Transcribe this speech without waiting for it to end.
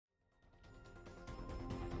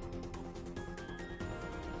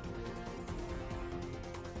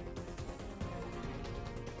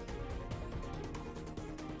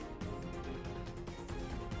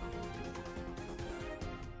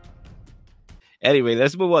Anyway,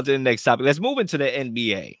 let's move on to the next topic. Let's move into the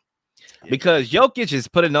NBA Yeah. because Jokic is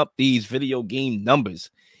putting up these video game numbers.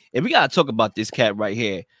 And we got to talk about this cat right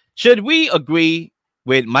here. Should we agree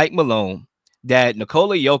with Mike Malone that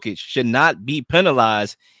Nikola Jokic should not be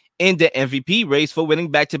penalized in the MVP race for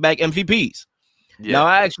winning back-to-back MVPs? Yeah. Now,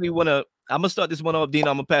 I'm going to start this one off, Dean.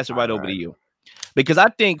 I'm going to pass it right over to Right. you. Because I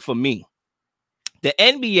think for me, the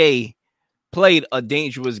NBA played a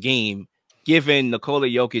dangerous game giving Nikola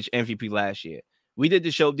Jokic MVP last year. We did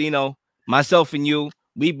the show, Dino, myself and you.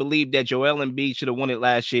 We believe that Joel Embiid should have won it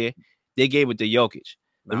last year. They gave it to Jokic.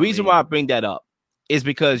 The Not reason me. why I bring that up is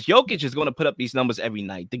because Jokic is going to put up these numbers every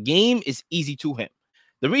night. The game is easy to him.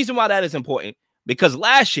 The reason why that is important, because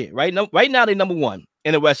last year, right now they're number one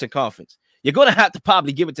in the Western Conference. You're going to have to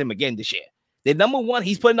probably give it to him again this year. They're number one.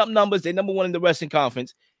 He's putting up numbers. They're number one in the Western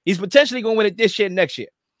Conference. He's potentially going to win it this year, next year.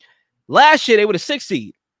 Last year, they were the 6th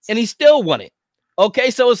seed, and he still won it.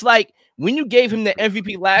 Okay, so it's like when you gave him the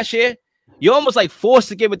MVP last year, you're almost like forced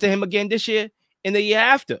to give it to him again this year and the year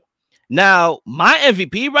after. Now, my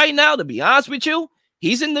MVP right now, to be honest with you,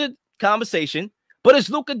 he's in the conversation, but it's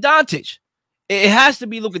Luka Doncic. It has to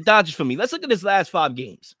be Luka Doncic for me. Let's look at his last 5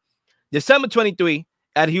 games. December 23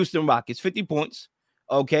 at Houston Rockets, 50 points.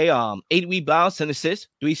 Okay, 8 rebounds, 10 assists,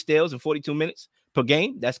 3 steals in 42 minutes per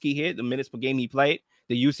game. That's key here, the minutes per game he played,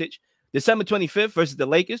 the usage. December 25th versus the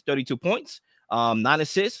Lakers, 32 points, 9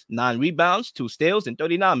 assists, 9 rebounds, 2 steals in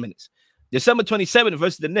 39 minutes. December 27th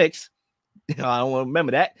versus the Knicks, I don't want to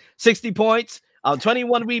remember that, 60 points,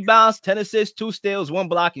 21 rebounds, 10 assists, 2 steals, 1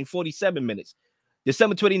 block in 47 minutes.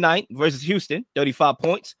 December 29th versus Houston, 35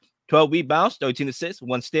 points, 12 rebounds, 13 assists,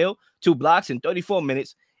 1 steal, 2 blocks in 34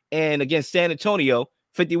 minutes. And against San Antonio,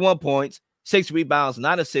 51 points, 6 rebounds,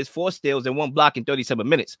 9 assists, 4 steals, and 1 block in 37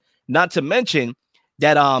 minutes. Not to mention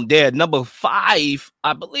that they're number 5,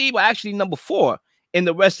 I believe, or actually number 4 in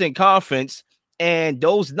the Western Conference. And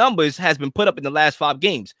those numbers has been put up in the last 5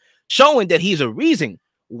 games, showing that he's a reason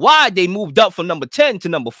why they moved up from number 10 to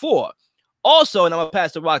number 4. Also, and I'm going to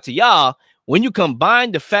pass the rock to y'all, when you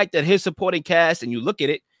combine the fact that his supporting cast and you look at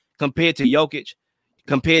it compared to Jokic,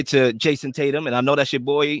 compared to Jason Tatum, and I know that's your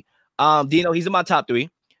boy, Dino, he's in my top 3.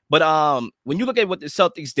 But when you look at what the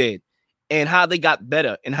Celtics did and how they got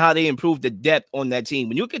better and how they improved the depth on that team,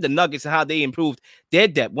 when you look at the Nuggets and how they improved their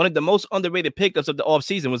depth, one of the most underrated pickups of the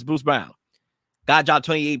offseason was Bruce Brown. Guy dropped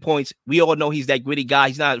 28 points. We all know he's that gritty guy.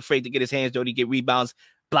 He's not afraid to get his hands dirty, get rebounds,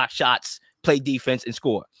 block shots, play defense, and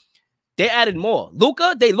score. They added more.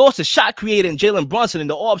 Luka, they lost a shot creator in Jalen Brunson in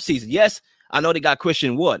the offseason. Yes, I know they got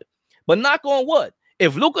Christian Wood, but knock on wood.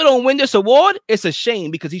 If Luka don't win this award, it's a shame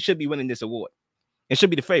because he should be winning this award and should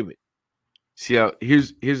be the favorite. See,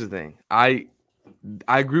 here's the thing. I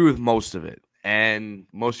agree with most of it, and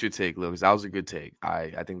most of your take, Lucas. That was a good take.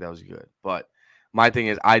 I think that was good. But my thing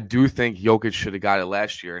is, I do think Jokic should have got it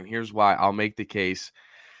last year, and here's why. I'll make the case.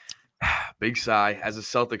 Big sigh as a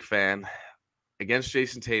Celtic fan against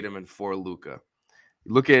Jason Tatum and for Luka.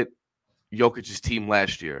 Look at Jokic's team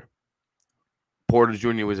last year. Porter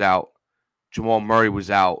Jr. was out. Jamal Murray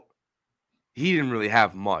was out. He didn't really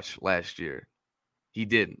have much last year. He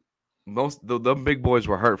didn't. Most the big boys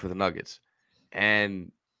were hurt for the Nuggets,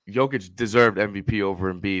 and Jokic deserved MVP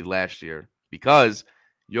over Embiid last year because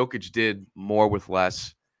Jokic did more with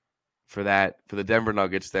less for the Denver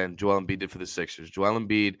Nuggets than Joel Embiid did for the Sixers. Joel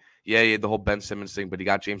Embiid, he had the whole Ben Simmons thing, but he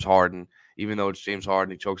got James Harden. Even though it's James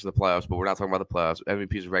Harden, he chokes in the playoffs, but we're not talking about the playoffs.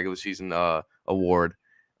 MVP is a regular season award,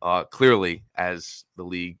 clearly as the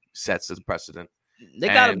league sets its precedent. They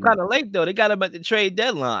got him kind of late, though. They got him at the trade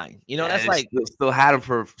deadline. You know, that's like still had him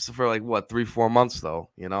for like what 3-4 months though.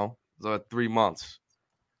 You know, so 3 months,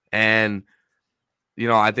 and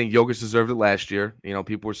I think Jokic deserved it last year.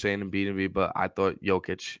 People were saying Embiid, but I thought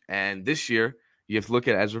Jokic. And this year, you have to look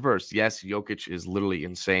at it as reversed. Yes, Jokic is literally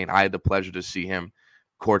insane. I had the pleasure to see him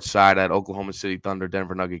courtside at Oklahoma City Thunder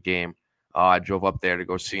Denver Nugget game. I drove up there to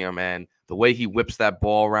go see him, and the way he whips that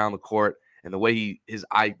ball around the court. And the way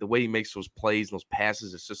he makes those plays and those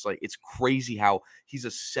passes, it's just like it's crazy how he's a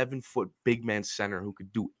 7-foot big man center who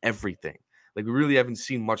could do everything. Like we really haven't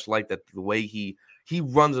seen much like that. The way he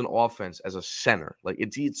runs an offense as a center, like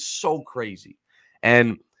it's so crazy.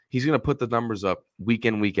 And he's gonna put the numbers up week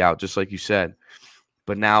in, week out, just like you said.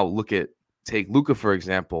 But now take Luka for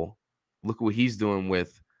example. Look at what he's doing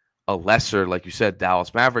with a lesser, like you said,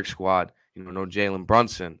 Dallas Mavericks squad. No Jalen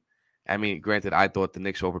Brunson. I mean, granted, I thought the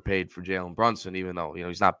Knicks overpaid for Jalen Brunson, even though,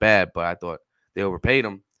 he's not bad, but I thought they overpaid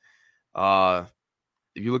him.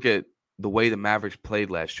 If you look at the way the Mavericks played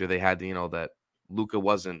last year, they had, that Luka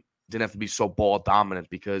didn't have to be so ball dominant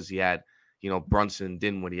because he had, Brunson and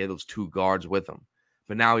Dinwiddie. He had those 2 guards with him.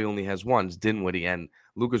 but now he only has one. It's Dinwiddie, and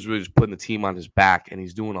Luka's really just putting the team on his back, and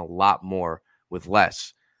he's doing a lot more with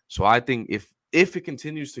less. So I think if it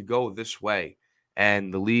continues to go this way,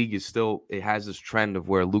 and the league is still, it has this trend of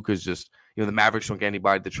where Luka's just, the Mavericks don't get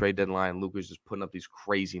anybody at the trade deadline. Luka's just putting up these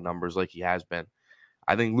crazy numbers like he has been.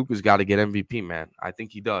 I think Luka's got to get MVP, man. I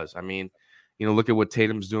think he does. I mean, look at what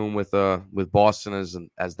Tatum's doing with Boston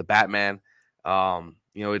as the Batman.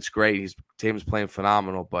 It's great. Tatum's playing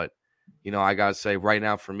phenomenal, but I gotta say right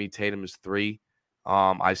now for me, Tatum is 3.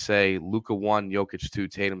 I say Luka 1, Jokic 2,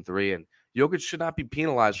 Tatum 3, and Jokic should not be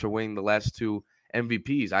penalized for winning the last 2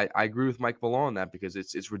 MVPs. I agree with Mike Malone on that because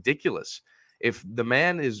it's ridiculous. If the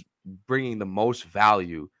man is bringing the most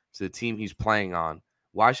value to the team he's playing on,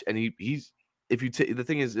 why? The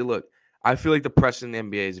thing is, look, I feel like the press in the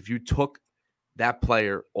NBA is if you took that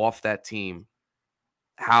player off that team,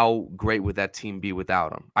 how great would that team be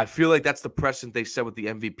without him? I feel like that's the precedent they set with the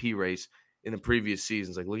MVP race in the previous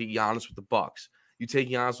seasons. Like, look at Giannis with the Bucks. You take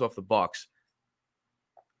Giannis off the Bucks,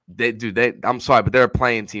 I'm sorry, but they're a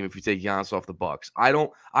playing team if you take Giannis off the Bucks. I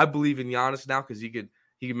believe in Giannis now because he could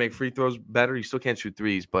make free throws better. He still can't shoot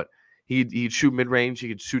threes, but he'd shoot mid range. He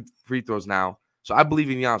could shoot free throws now. So I believe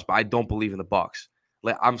in Giannis, but I don't believe in the Bucks.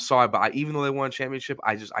 Like, I'm sorry, but even though they won a championship,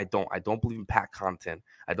 I don't believe in Pat Connaughton.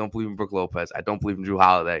 I don't believe in Brook Lopez. I don't believe in Drew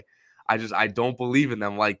Holiday. I don't believe in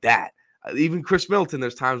them like that. Even Chris Middleton,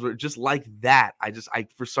 there's times where just like that,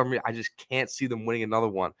 for some reason, I just can't see them winning another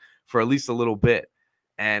one for at least a little bit.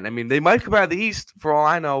 And I mean, they might come out of the East for all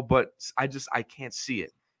I know, but I can't see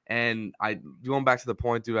it. And going back to the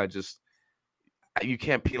point, dude, you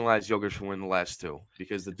can't penalize Jokic for winning the last 2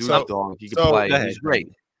 because the dude's a dog. He can play. He's great.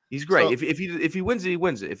 He's great. So, if he wins it, he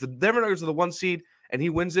wins it. If the Denver Nuggets are the 1 seed and he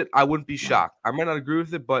wins it, I wouldn't be shocked. I might not agree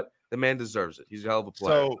with it, but the man deserves it. He's a hell of a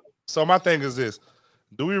player. So my thing is this: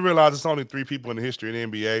 do we realize it's only 3 people in the history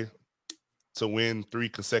of the NBA to win 3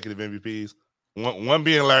 consecutive MVPs? One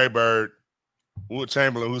being Larry Bird, Wilt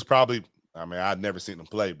Chamberlain, who's probably, I've never seen him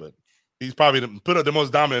play, but he's probably put up the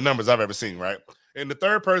most dominant numbers I've ever seen, right? And the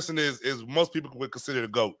third person is most people would consider the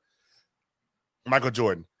GOAT, Michael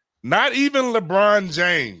Jordan. Not even LeBron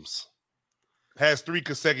James has 3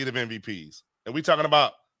 consecutive MVPs. And we're talking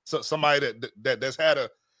about somebody that's had an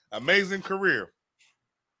amazing career.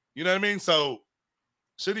 You know what I mean? So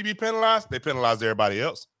should he be penalized? They penalized everybody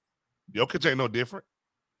else. Jokic ain't no different.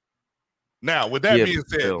 Now, with that being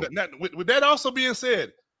said, with that also being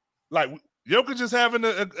said, like Jokic is having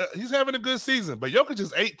he's having a good season, but Jokic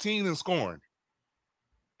is 18 in scoring.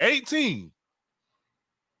 18.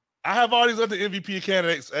 I have all these other MVP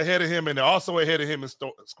candidates ahead of him, and they're also ahead of him in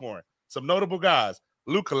scoring. Some notable guys.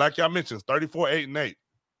 Luka, like y'all mentioned, 34, 8, and 8.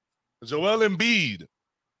 Joel Embiid,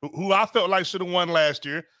 who I felt like should have won last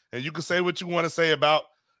year. And you can say what you want to say about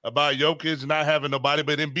Jokic not having nobody,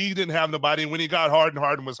 but Embiid didn't have nobody. And when he got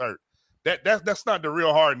Harden was hurt. That's not the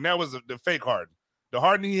real Harden. That was the fake Harden. The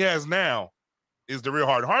Harden he has now is the real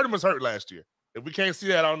Harden. Harden was hurt last year. If we can't see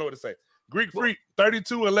that, I don't know what to say. Greek Freak,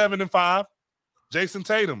 32, 11, and 5. Jason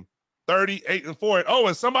Tatum, 38 and 4.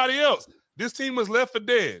 And somebody else. This team was left for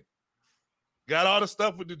dead. Got all the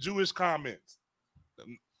stuff with the Jewish comments.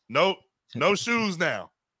 No shoes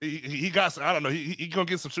now. He got some, I don't know. He gonna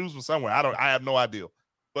get some shoes from somewhere. I have no idea.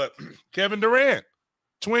 But Kevin Durant,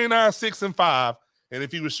 29, 6, and 5. And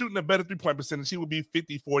if he was shooting a better 3-point percentage, he would be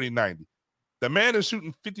 50, 40, 90. The man is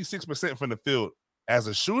shooting 56% from the field as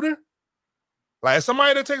a shooter. Like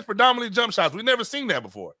somebody that takes predominantly jump shots. We've never seen that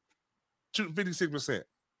before. Shooting 56%.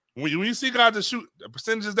 When you see guys that shoot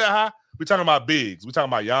percentages that high, we're talking about bigs. We're talking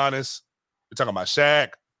about Giannis. We're talking about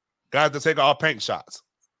Shaq. Guys that take all paint shots.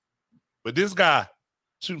 But this guy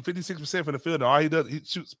shooting 56% from the field, and all he does, he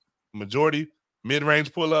shoots majority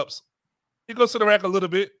mid-range pull-ups. He goes to the rack a little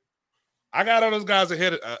bit. I got all those guys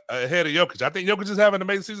ahead of Jokic. I think Jokic is having an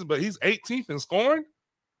amazing season, but he's 18th in scoring.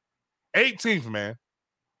 18th, man.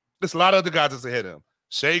 There's a lot of other guys that's ahead of him.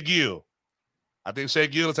 Shea Gill. I think Shea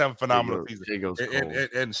Gill is having a phenomenal season.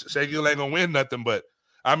 And Shea Gill ain't going to win nothing, but,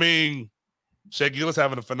 I mean, Shea Gill is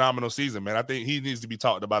having a phenomenal season, man. I think he needs to be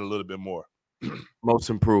talked about a little bit more. Most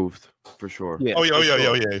improved, for sure. Yeah.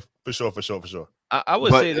 Yeah. For sure. I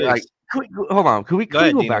would say this. Like, hold on. Can we go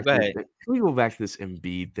back? Can we go back to this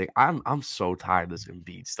Embiid thing? I'm so tired of this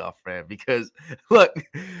Embiid stuff, man. Because look,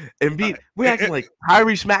 Embiid, we're acting like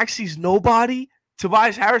Tyrese Maxey's nobody.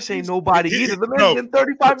 Tobias Harris ain't nobody either. The man's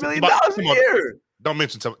getting $35 million a year. Don't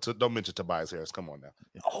mention Tobias Harris. Come on now.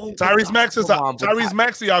 Tyrese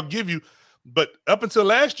Maxey, I'll give you. But up until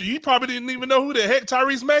last year, you probably didn't even know who the heck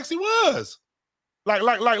Tyrese Maxey was. Like,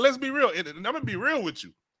 let's be real. And I'm gonna be real with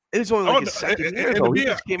you. It's only like his second year, though. He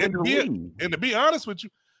just came into the league. And to be honest with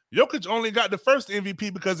you, Jokic only got the first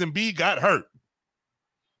MVP because Embiid got hurt.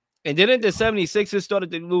 And didn't the 76ers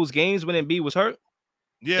started to lose games when Embiid was hurt?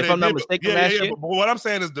 Yeah, if I'm not mistaken, last year. But what I'm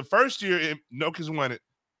saying is the first year Jokic won it.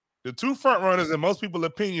 The two front runners in most people's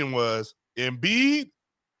opinion was Embiid,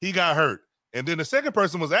 he got hurt. And then the second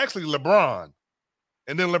person was actually LeBron.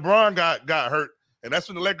 And then LeBron got hurt. And that's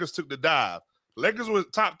when the Lakers took the dive. Lakers was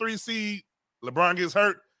top 3 seed. LeBron gets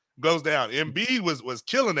hurt, goes down. Embiid was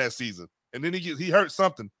killing that season. And then he hurt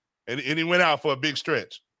something. And he went out for a big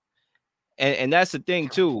stretch. And that's the thing,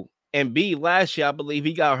 too. Embiid last year, I believe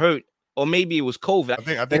he got hurt. Or maybe it was COVID.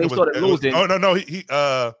 I think it was losing. Oh no, he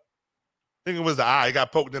I think it was the eye. He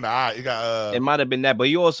got poked in the eye. It might have been that, but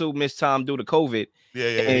he also missed time due to COVID. Yeah,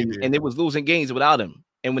 and it was losing games without him.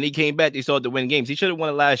 And when he came back, they started to win games. He should have won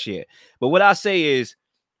it last year. But what I say is,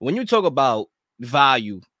 when you talk about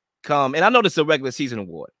value, and I know this is a regular season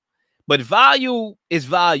award, but value is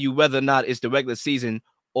value whether or not it's the regular season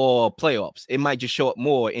or playoffs. It might just show up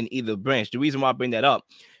more in either branch. The reason why I bring that up,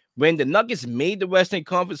 when the Nuggets made the Western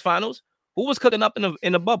Conference Finals, who was cooking up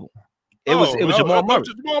in the bubble? It was Jamal Murray.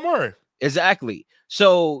 Jamal Murray. Exactly.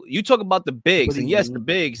 So you talk about the bigs, and yes, the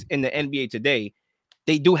bigs in the NBA today,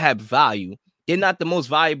 they do have value. They're not the most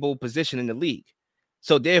valuable position in the league.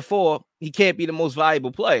 So therefore, he can't be the most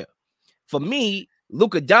valuable player. For me,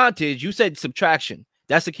 Luka Doncic, you said subtraction.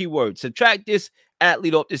 That's the key word. Subtract this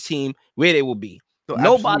athlete off this team, where they will be. So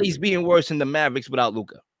nobody's being worse than the Mavericks without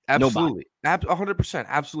Luka. Absolutely. 100%.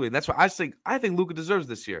 Absolutely. And that's why I think Luka deserves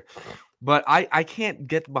this year. But I can't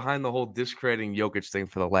get behind the whole discrediting Jokic thing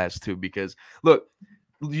for the last two because, look,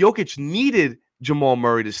 Jokic needed Jamal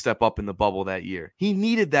Murray to step up in the bubble that year. He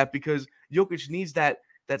needed that because Jokic needs that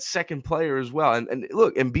second player as well. And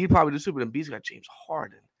look, Embiid probably does too, but Embiid's got James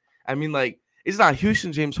Harden. I mean, like, it's not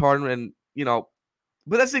Houston James Harden and,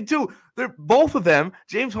 but that's the thing, too. They're both of them,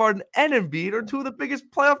 James Harden and Embiid, are two of the biggest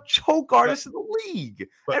playoff choke artists in the league.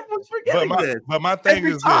 Everyone's forgetting this. But my thing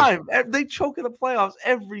every time they choke in the playoffs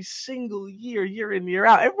every single year in, year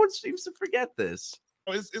out. Everyone seems to forget this.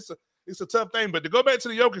 It's a tough thing. But to go back to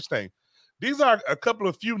the Jokic thing, these are a couple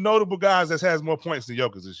of few notable guys that has more points than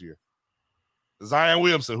Jokic this year. Zion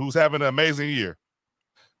Williamson, who's having an amazing year.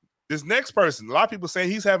 This next person, a lot of people saying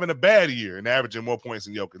he's having a bad year and averaging more points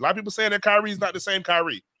than Jokic. A lot of people saying that Kyrie's not the same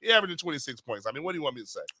Kyrie. He averaging 26 points. I mean, what do you want me to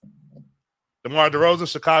say? DeMar DeRozan,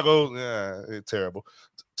 Chicago, terrible.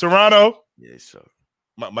 Toronto, yes, sir.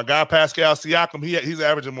 My guy Pascal Siakam, he's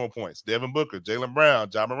averaging more points. Devin Booker, Jaylen Brown,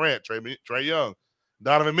 Ja Morant, Trae Young,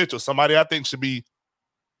 Donovan Mitchell. Somebody I think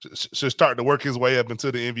should start to work his way up into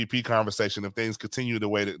the MVP conversation if things continue the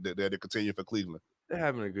way that they continue for Cleveland. They're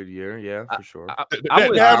having a good year, yeah, for sure. I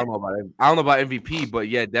don't know about MVP, but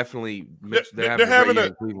yeah, definitely. They're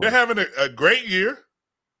having a great year.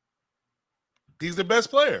 He's the best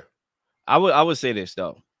player. I would say this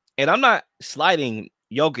though, and I'm not sliding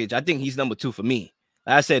Jokic. I think he's number 2 for me.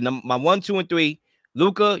 Like I said, my 1, 2, and 3: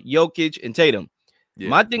 Luka, Jokic, and Tatum. Yeah,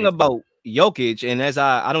 my thing about Jokic, and as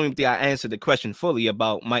I don't even think I answered the question fully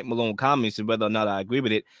about Mike Malone comments and whether or not I agree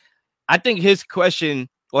with it. I think his question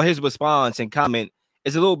or his response and comment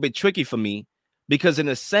is a little bit tricky for me because in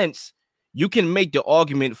a sense, you can make the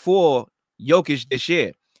argument for Jokic this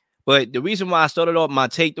year. But the reason why I started off my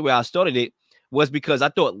take the way I started it was because I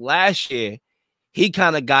thought last year he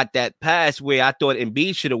kind of got that pass where I thought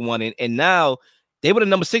Embiid should have won it. And now they were the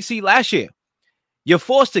number 6 seed last year. You're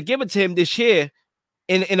forced to give it to him this year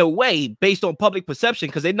in a way based on public perception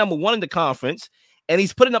because they're number 1 in the conference and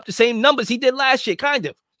he's putting up the same numbers he did last year, kind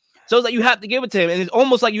of. So it's like you have to give it to him. And it's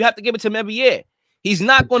almost like you have to give it to him every year. He's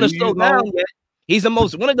not going to slow down yet. He's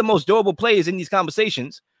one of the most durable players in these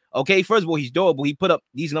conversations. Okay, first of all, he's durable. He put up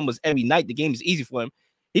these numbers every night. The game is easy for him.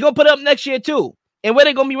 He's going to put it up next year too. And where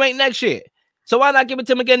they going to be ranked next year? So why not give it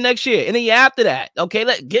to him again next year? And then after that, okay,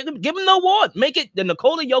 give him the award. Make it the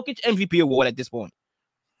Nikola Jokic MVP award at this point.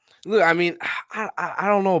 Look, I mean, I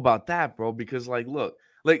don't know about that, bro, because look,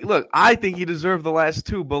 I think he deserved the last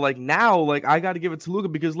 2, but now, I got to give it to Luka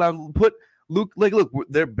because look,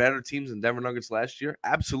 they're better teams than Denver Nuggets last year.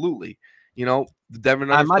 Absolutely. The Denver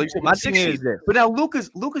Nuggets. My thing is this. But now Luka's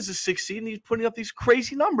a 6 seed and he's putting up these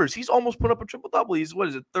crazy numbers. He's almost put up a triple-double. He's,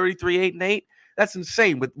 33, 8-8? That's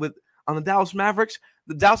insane. With on the Dallas Mavericks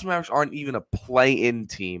aren't even a play-in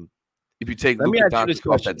team if you take Luka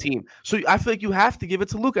Doncic off that team. So I feel like you have to give it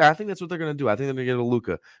to Luka. I think that's what they're going to do. I think they're going to give it to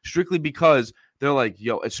Luka strictly because they're like,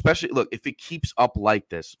 especially, look, if it keeps up like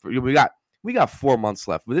this, we got 4 months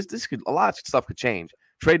left. But a lot of stuff could change.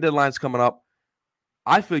 Trade deadline's coming up.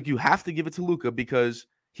 I feel like you have to give it to Luka because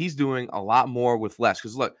he's doing a lot more with less.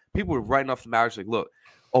 Because look, people were writing off the Mavericks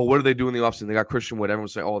what are they doing in the offseason? They got Christian Wood.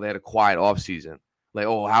 Everyone's saying, they had a quiet offseason.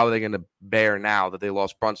 How are they going to bear now that they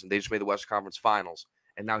lost Brunson? They just made the Western Conference Finals,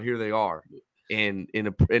 and now here they are. in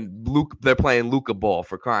Luke. They're playing Luka ball,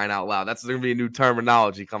 for crying out loud. That's going to be a new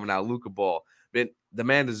terminology coming out. Luka ball. But the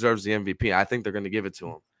man deserves the MVP. I think they're going to give it to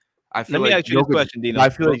him. I feel Let me like ask you this question, Dino. I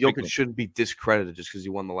feel like real Jokic quickly. shouldn't be discredited just because he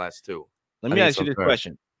won the last two. Let me ask you this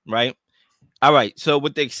question, right? All right. So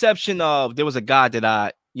with the exception of there was a guy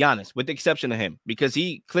that Giannis, with the exception of him, because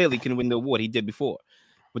he clearly can win the award. He did before.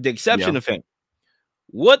 With the exception of him,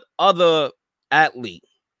 what other athlete,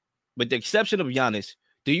 with the exception of Giannis,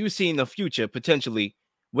 do you see in the future potentially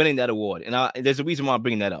winning that award? And there's a reason why I'm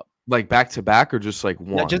bringing that up. Like back to back or just like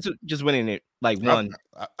one? Yeah, just winning it like one.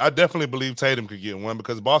 I definitely believe Tatum could get one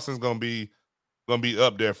because Boston's gonna be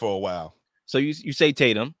up there for a while. So you say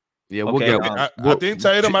Tatum? Yeah, we'll get. I think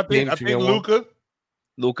Tatum. I think Luka.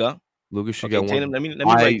 Luka should get Tatum, one. let me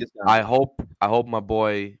write this down. I hope my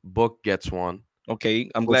boy Book gets one.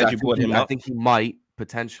 Okay, I'm glad you brought him up. I think he might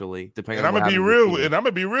potentially, depending. And I'm gonna be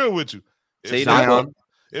real with you.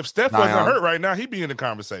 If Steph wasn't hurt right now, he'd be in the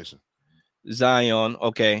conversation. Zion,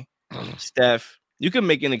 okay. Steph, you can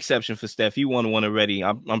make an exception for Steph. He won one already.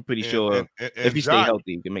 I'm pretty sure if he stay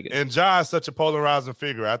healthy, you can make it. And Ja is such a polarizing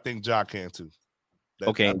figure. I think Ja can too.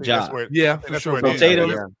 Okay, Ja. For sure. So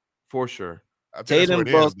Tatum, for sure. Tatum,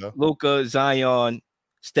 Luka, Zion,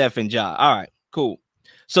 Steph, and Ja. All right, cool.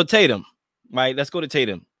 So Tatum, right? Let's go to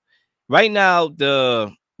Tatum. Right now,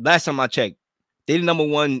 the last time I checked, they're the number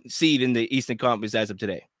one seed in the Eastern Conference as of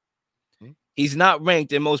today. He's not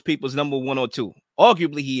ranked in most people's number 1 or 2.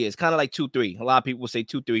 Arguably, he is kind of like 2-3. A lot of people say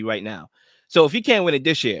 2-3 right now. So if he can't win it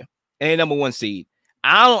this year and number 1 seed,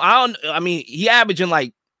 I mean, he averaging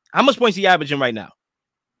like how much points he averaging right now?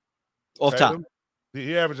 Off top,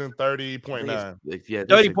 he averaging 30.9. Yeah,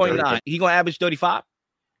 30.9. He gonna average 35.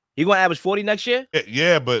 He gonna average 40 next year.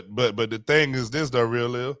 Yeah, but the thing is this though, real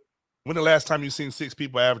Lil. When the last time you seen 6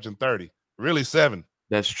 people averaging 30? Really 7.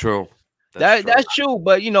 That's true. That's true,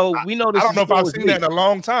 but you know, we know this. I don't know if I've seen that in a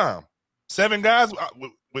long time. 7 guys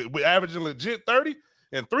with averaging legit 30,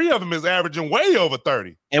 and 3 of them is averaging way over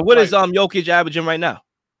 30. And what is Jokic averaging right now?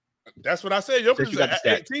 That's what I said. Jokic is at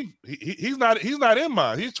 18. He's not in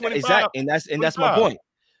mine. He's 25. Exactly, and that's my point.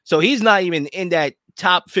 So he's not even in that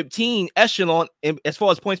top 15 echelon as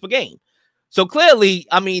far as points per game. So clearly,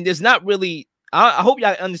 I mean, there's not really. I hope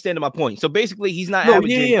y'all understand my point. So basically, he's not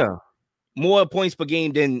averaging more points per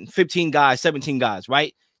game than 15 guys, 17 guys,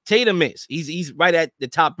 right? Tatum is. He's right at the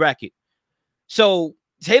top bracket. So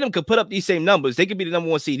Tatum could put up these same numbers. They could be the number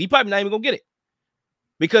 1 seed. He probably not even gonna get it.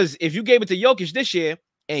 Because if you gave it to Jokic this year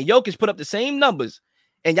and Jokic put up the same numbers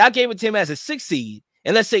and y'all gave it to him as a 6 seed,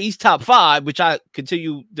 and let's say he's top 5, which I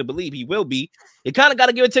continue to believe he will be, you kind of got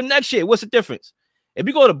to give it to him next year. What's the difference? If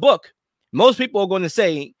you go to Book, most people are going to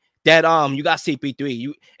say that you got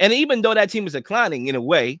CP3. And even though that team is declining in a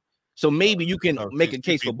way, so maybe you can make a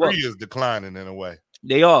case for Book. CP3 is declining in a way.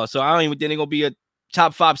 They are. So I don't even think they're gonna be a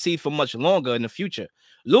top 5 seed for much longer in the future.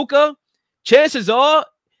 Luka, chances are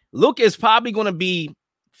Luka is probably gonna be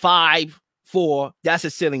 5-4. That's a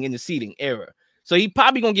ceiling in the seeding era. So he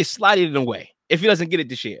probably gonna get slided away if he doesn't get it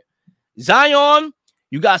this year. Zion,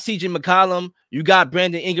 you got CJ McCollum, you got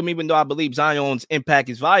Brandon Ingram, even though I believe Zion's impact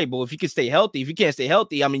is valuable. If he can stay healthy, if he can't stay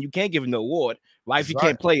healthy, I mean, you can't give him the award, right? If he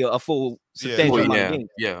can't play a full substantial amount of games.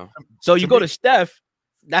 Yeah. So you go to Steph,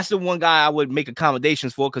 that's the one guy I would make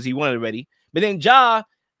accommodations for because he won it already. But then Ja,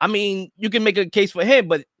 I mean, you can make a case for him,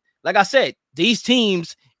 but like I said, these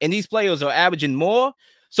teams and these players are averaging more.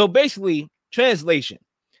 So basically, translation,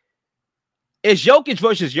 it's Jokic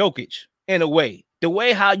versus Jokic in a way. The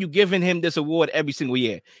way how you giving him this award every single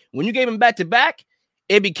year. When you gave him back-to-back,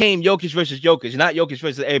 it became Jokic versus Jokic, not Jokic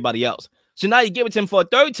versus everybody else. So now you give it to him for a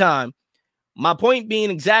 3rd time. My point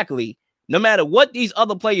being exactly, no matter what these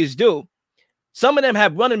other players do, some of them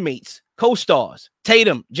have running mates, co-stars,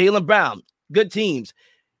 Tatum, Jaylen Brown, good teams.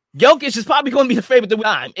 Jokic is probably going to be the favorite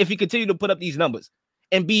time if he continue to put up these numbers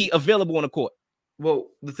and be available on the court. Well,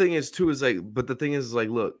 the thing is, too, is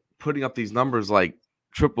look, putting up these numbers, like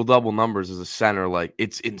triple-double numbers as a center, like,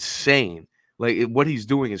 it's insane. Like, what he's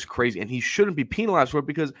doing is crazy, and he shouldn't be penalized for it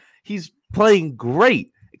because he's playing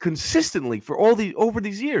great consistently for over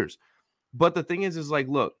these years. But the thing is like,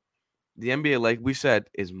 look, the NBA, like we said,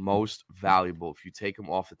 is most valuable if you take him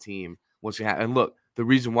off the team. Once you have, and look, the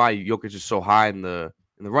reason why Jokic is so high in the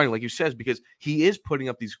running, like you said, is because he is putting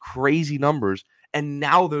up these crazy numbers, and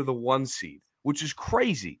now they're the 1 seed, which is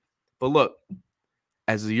crazy. But look,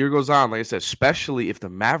 as the year goes on, like I said, especially if the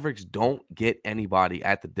Mavericks don't get anybody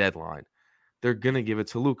at the deadline, they're gonna give it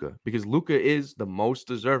to Luka because Luka is the most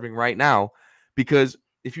deserving right now. Because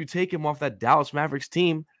if you take him off that Dallas Mavericks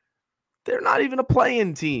team, they're not even a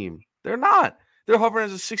play-in team. They're not. They're hovering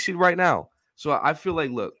as a 6 seed right now. So I feel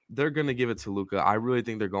like, look, they're gonna give it to Luka. I really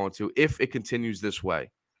think they're going to if it continues this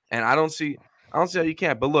way. And I don't see how you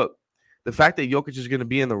can't. But look, the fact that Jokic is gonna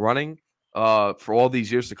be in the running for all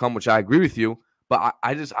these years to come, which I agree with you, but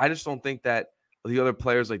I just don't think that the other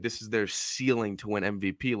players, like, this is their ceiling to win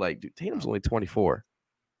MVP. Like, dude, Tatum's only 24.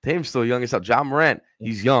 Tatum's still young as hell. Ja Morant,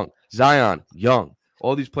 he's young. Zion, young.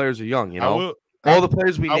 All these players are young, you know. All the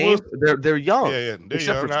players we named, they're young. Yeah, they're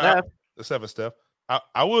except young. for Steph. Except for Steph.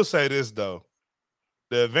 I will say this, though.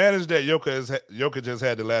 The advantage that Jokic has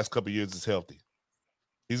had the last couple of years is healthy.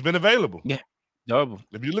 He's been available. Yeah, durable.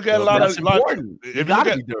 If you look at if you look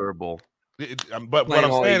gotta at be durable. But what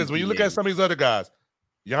I'm saying is, when you look at some of these other guys,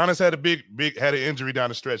 Giannis had had an injury down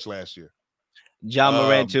the stretch last year. Ja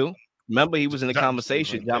Morant too. Remember, he was in the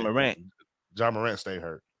conversation. Ja Morant. Ja Morant stayed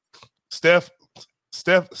hurt. Steph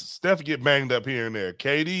get banged up here and there.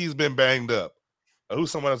 KD's been banged up.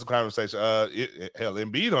 Who's someone else in the conversation?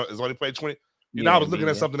 Embiid has only played 20. I was looking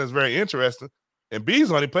at something that's very interesting.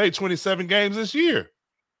 Embiid's only played 27 games this year.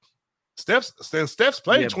 Steph's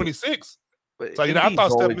played 26. But so I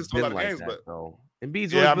thought Steph missed a lot of games, but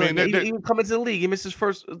Embiid's even come into the league. He missed his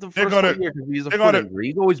first year because he's a foot injury.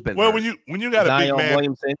 He's always been well. there. When you got a big man,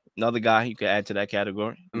 Williamson, another guy you could add to that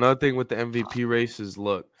category. Another thing with the MVP race is,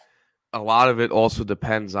 look, a lot of it also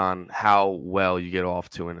depends on how well you get off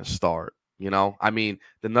to in a start. You know, I mean,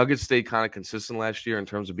 the Nuggets stayed kind of consistent last year in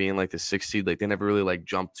terms of being like the 6th seed. Like, they never really like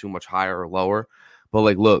jumped too much higher or lower. But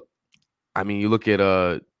like, look, I mean, you look at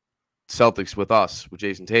Celtics with us, with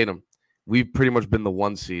Jason Tatum, we've pretty much been the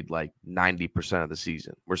 1 seed like 90% of the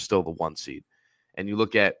season. We're still the 1 seed. And you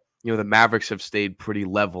look at, the Mavericks have stayed pretty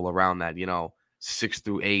level around that, 6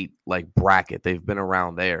 through 8 like bracket. They've been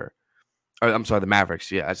around there. I'm sorry, the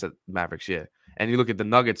Mavericks. Yeah, I said Mavericks. Yeah. And you look at the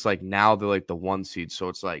Nuggets, like now they're like the 1 seed. So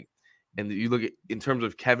it's like, and you look at, in terms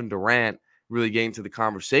of Kevin Durant really getting to the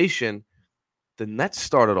conversation, the Nets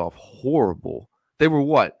started off horrible. They were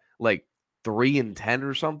what, like 3-10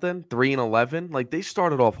 or something, 3-11. Like, they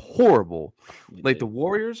started off horrible. Like the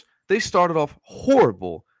Warriors, they started off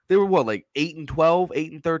horrible. They were what, like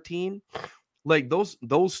 8-12, 8-13. Like those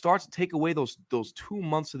starts take away those 2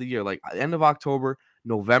 months of the year, like end of October,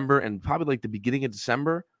 November, and probably like the beginning of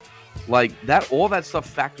December. Like that, all that stuff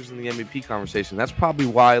factors in the MVP conversation. That's probably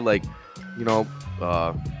why, like,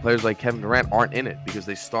 players like Kevin Durant aren't in it, because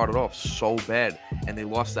they started off so bad and they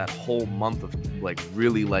lost that whole month of like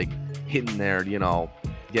really like hitting there, getting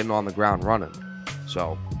on the ground running.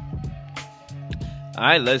 So, all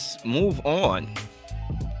right, let's move on